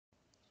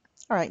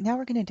All right, now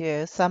we're going to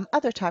do some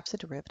other types of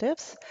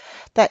derivatives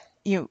that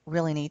you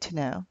really need to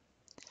know.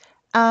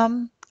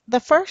 The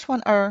first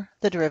one are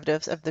the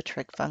derivatives of the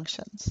trig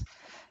functions.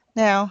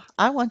 Now,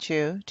 I want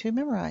you to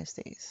memorize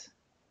these.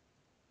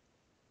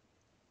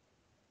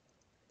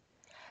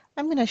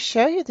 I'm going to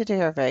show you the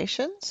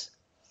derivations,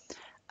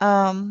 or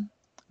I'm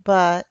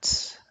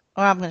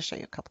going to show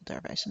you a couple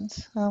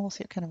derivations. We'll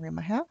see what kind of room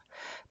I have.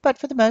 But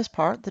for the most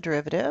part, the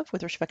derivative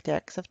with respect to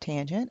x of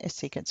tangent is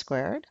secant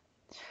squared.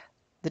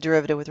 The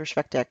derivative with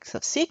respect to x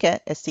of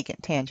secant is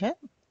secant tangent,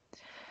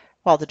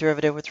 while the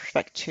derivative with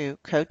respect to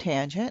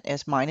cotangent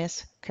is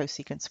minus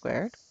cosecant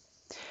squared.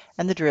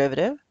 And the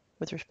derivative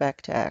with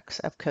respect to x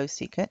of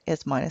cosecant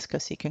is minus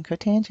cosecant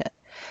cotangent.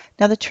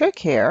 Now the trick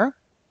here,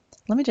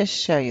 let me just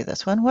show you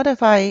this one. What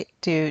if I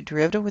do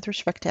derivative with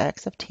respect to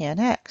x of tan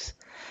x?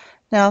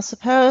 Now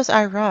suppose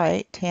I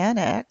write tan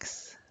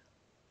x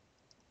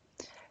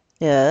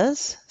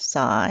is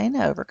sine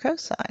over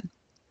cosine.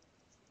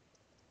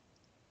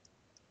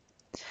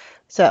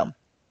 So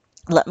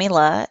let me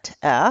let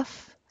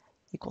f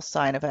equal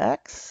sine of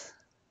x,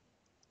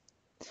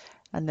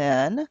 and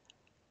then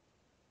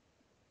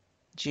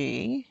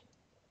g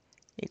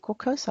equal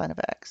cosine of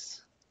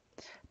x.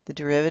 The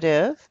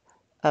derivative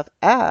of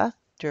f,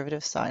 derivative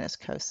of sine is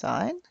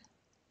cosine,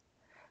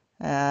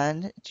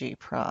 and g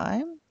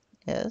prime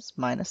is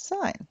minus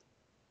sine.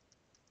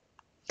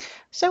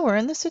 So we're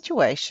in the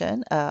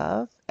situation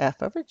of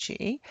f over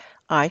g.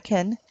 I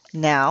can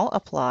now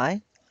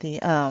apply the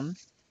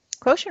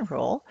quotient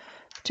rule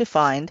to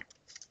find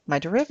my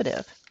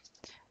derivative.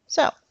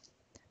 So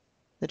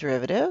the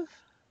derivative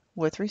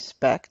with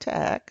respect to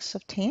x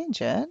of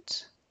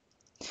tangent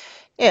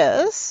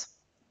is,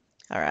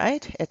 all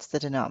right, it's the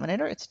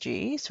denominator, it's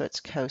g, so it's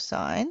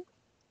cosine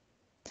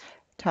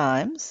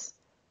times,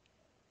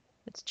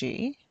 it's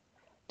g,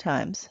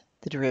 times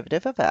the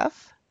derivative of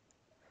f,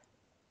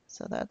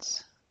 so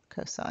that's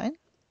cosine,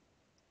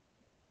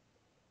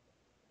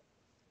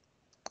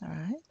 all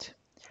right,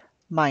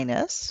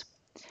 minus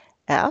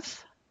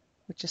f,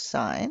 which is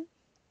sine,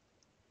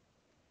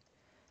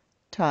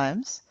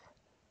 times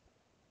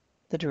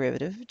the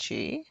derivative of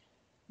g,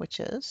 which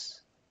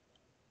is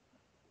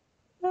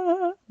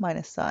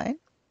minus sine,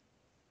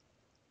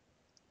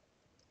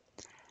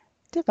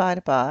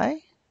 divided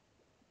by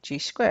g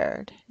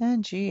squared,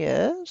 and g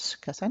is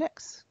cosine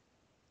x.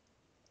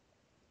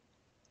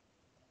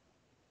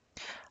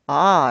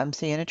 I'm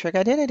seeing a trig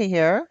identity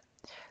here.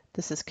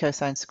 This is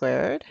cosine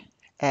squared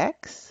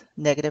x,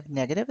 negative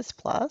negative is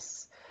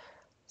plus,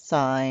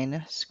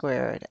 sine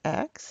squared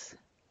x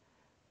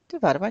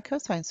divided by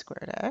cosine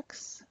squared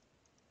x.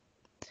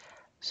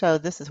 So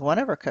this is 1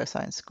 over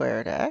cosine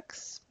squared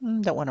x.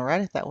 Don't want to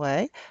write it that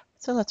way,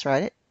 so let's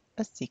write it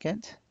as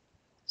secant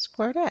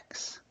squared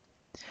x.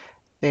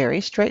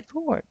 Very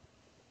straightforward.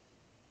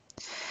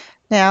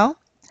 Now,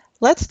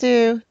 let's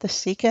do the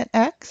secant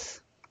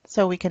x.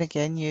 So we can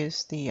again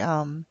use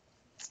the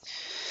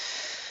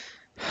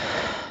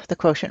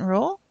quotient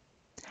rule.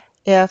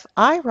 If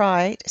I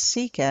write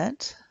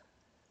secant,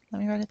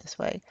 let me write it this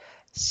way.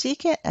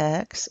 Secant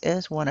x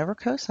is 1 over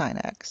cosine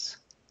x.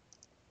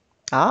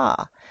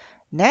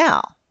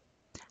 Now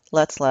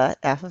let's let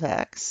f of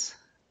x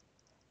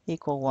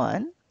equal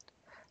 1.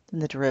 Then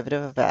the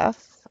derivative of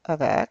f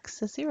of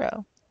x is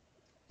 0.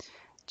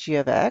 G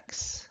of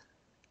x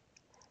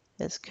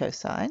is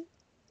cosine,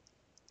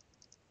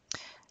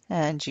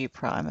 and g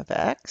prime of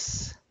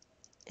x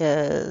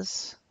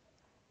is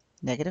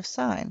negative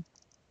sine.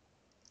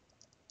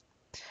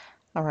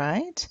 All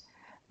right,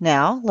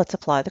 now let's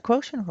apply the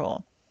quotient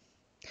rule.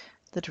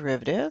 The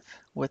derivative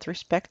with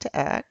respect to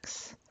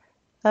x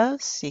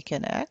of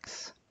secant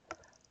x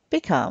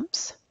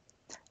becomes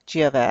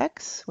g of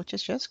x, which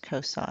is just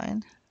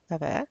cosine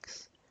of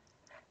x,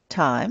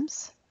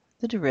 times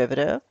the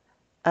derivative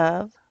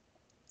of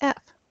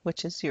f,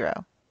 which is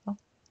 0.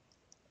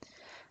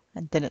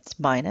 And then it's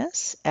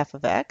minus f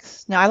of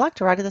x. Now I like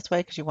to write it this way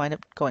because you wind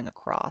up going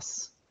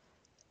across.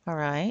 All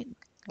right,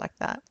 like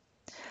that.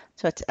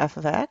 So it's f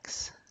of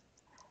x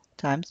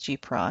times g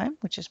prime,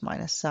 which is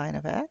minus sine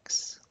of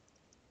x,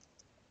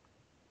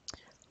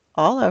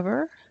 all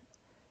over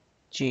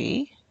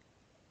g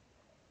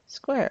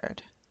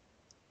squared.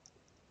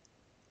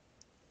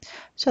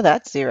 So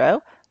that's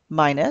 0.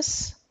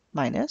 Minus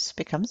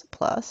becomes a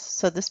plus.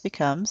 So this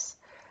becomes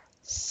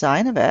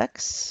sine of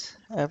x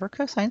over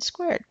cosine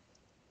squared.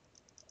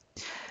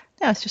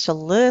 Now it's just a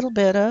little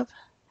bit of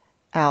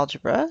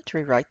algebra to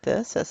rewrite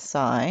this as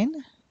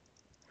sine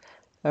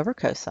over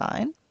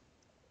cosine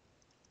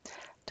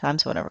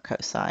times 1 over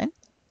cosine.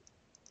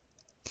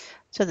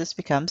 So this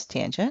becomes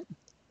tangent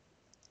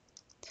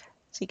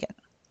secant.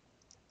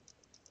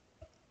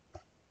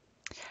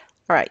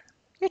 All right,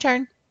 your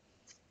turn.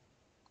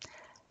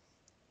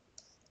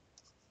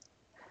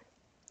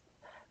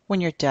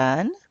 When you're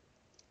done,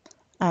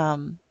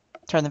 turn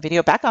the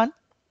video back on.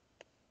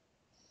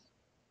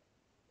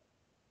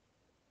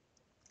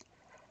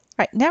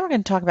 All right, now we're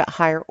going to talk about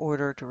higher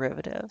order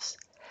derivatives.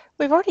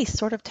 We've already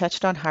sort of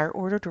touched on higher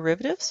order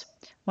derivatives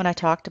when I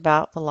talked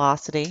about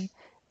velocity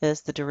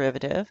is the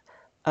derivative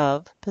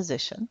of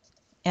position.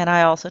 And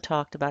I also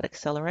talked about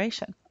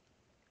acceleration.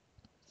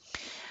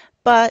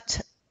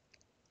 But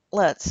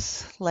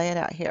let's lay it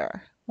out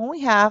here. When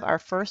we have our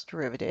first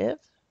derivative,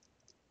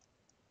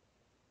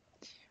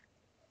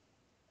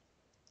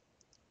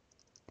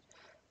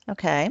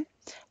 okay,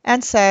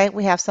 and say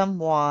we have some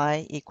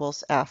y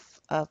equals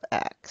f of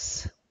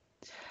x.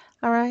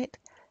 All right,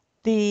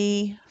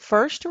 the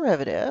first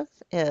derivative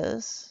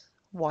is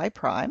y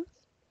prime,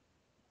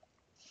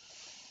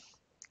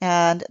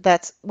 and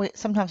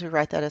sometimes we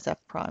write that as f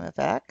prime of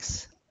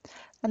x,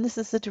 and this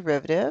is the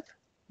derivative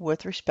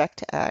with respect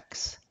to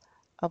x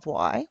of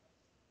y.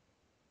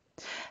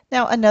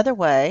 Now another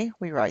way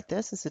we write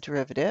this is the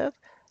derivative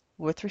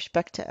with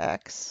respect to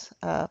x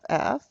of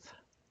f,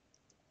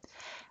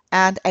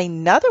 and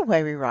another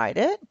way we write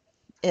it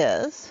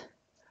is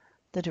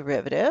the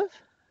derivative,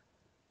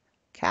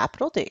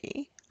 capital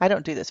D, I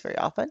don't do this very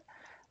often,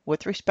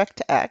 with respect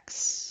to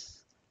x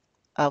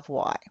of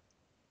y.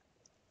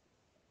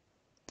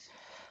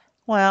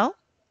 Well,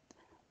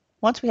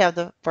 once we have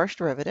the first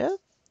derivative,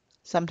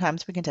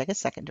 sometimes we can take a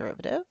second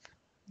derivative.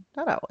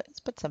 Not always,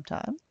 but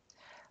sometimes.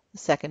 The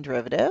second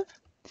derivative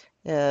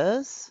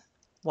is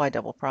y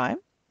double prime.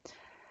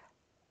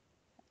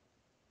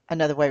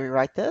 Another way we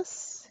write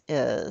this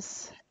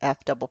is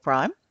f double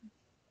prime.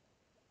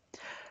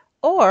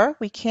 Or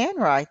we can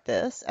write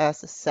this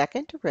as the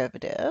second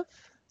derivative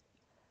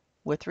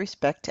with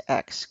respect to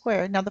x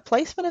squared. Now the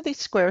placement of these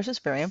squares is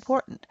very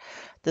important.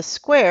 The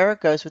square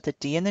goes with the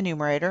d in the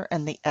numerator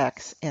and the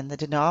x in the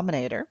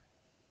denominator.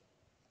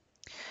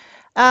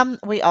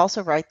 We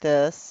also write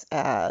this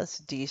as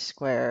d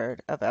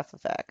squared of f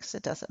of x.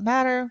 It doesn't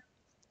matter,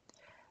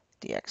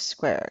 dx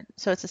squared.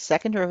 So it's a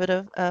second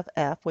derivative of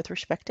f with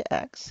respect to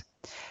x.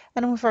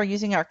 And if we're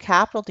using our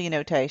capital D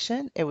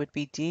notation, it would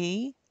be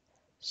d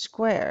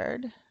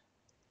squared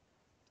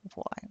of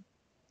y.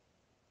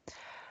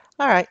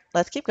 All right,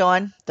 let's keep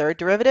going. Third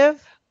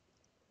derivative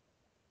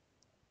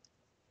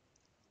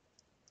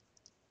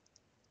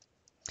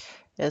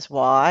is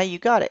y, you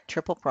got it,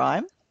 triple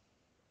prime.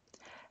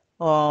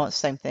 Well,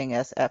 same thing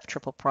as f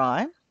triple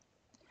prime.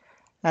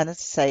 And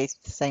let's say it's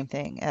the same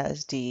thing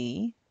as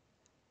d,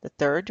 the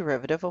third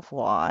derivative of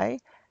y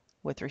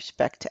with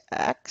respect to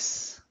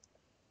x.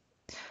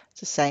 It's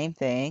the same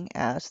thing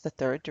as the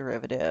third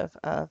derivative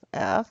of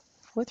f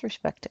with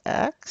respect to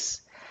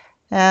x.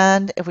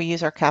 And if we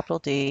use our capital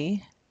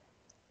D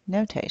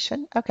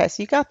notation, okay,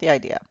 so you got the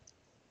idea.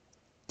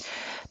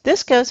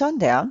 This goes on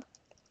down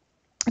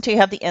until you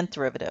have the nth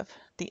derivative.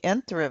 The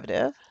nth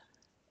derivative,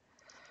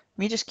 let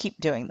me just keep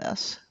doing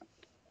this,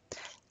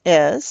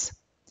 is,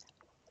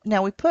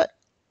 now we put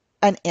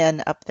an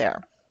n up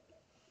there.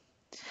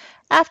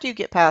 After you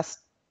get past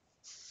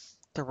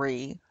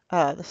 3,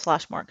 the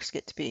slash marks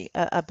get to be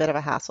a bit of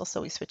a hassle,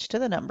 so we switch to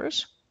the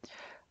numbers.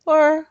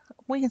 Or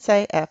we can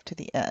say f to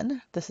the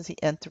n. This is the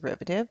nth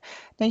derivative.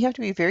 Now you have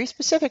to be very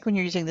specific when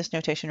you're using this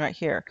notation right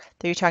here,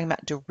 that you're talking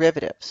about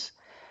derivatives.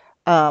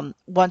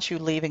 Once you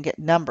leave and get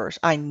numbers,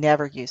 I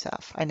never use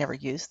f. I never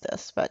use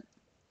this, but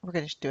we're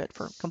going to do it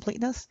for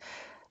completeness.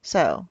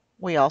 So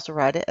we also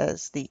write it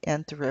as the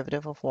nth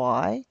derivative of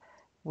y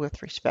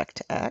with respect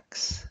to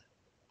x,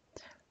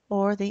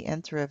 or the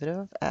nth derivative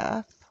of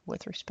f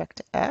with respect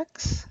to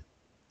x,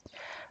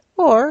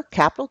 or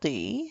capital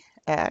D,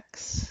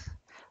 x,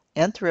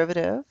 nth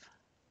derivative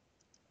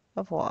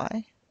of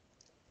y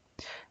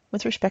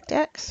with respect to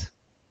x.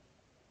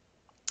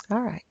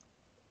 All right.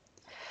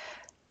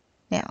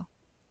 Now,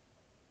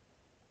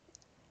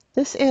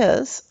 this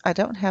is, I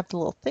don't have the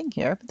little thing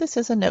here, but this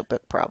is a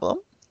notebook problem.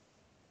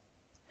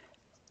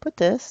 Put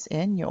this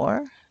in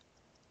your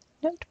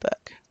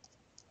notebook.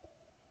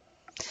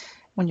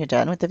 When you're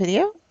done with the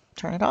video,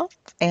 turn it off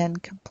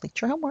and complete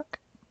your homework.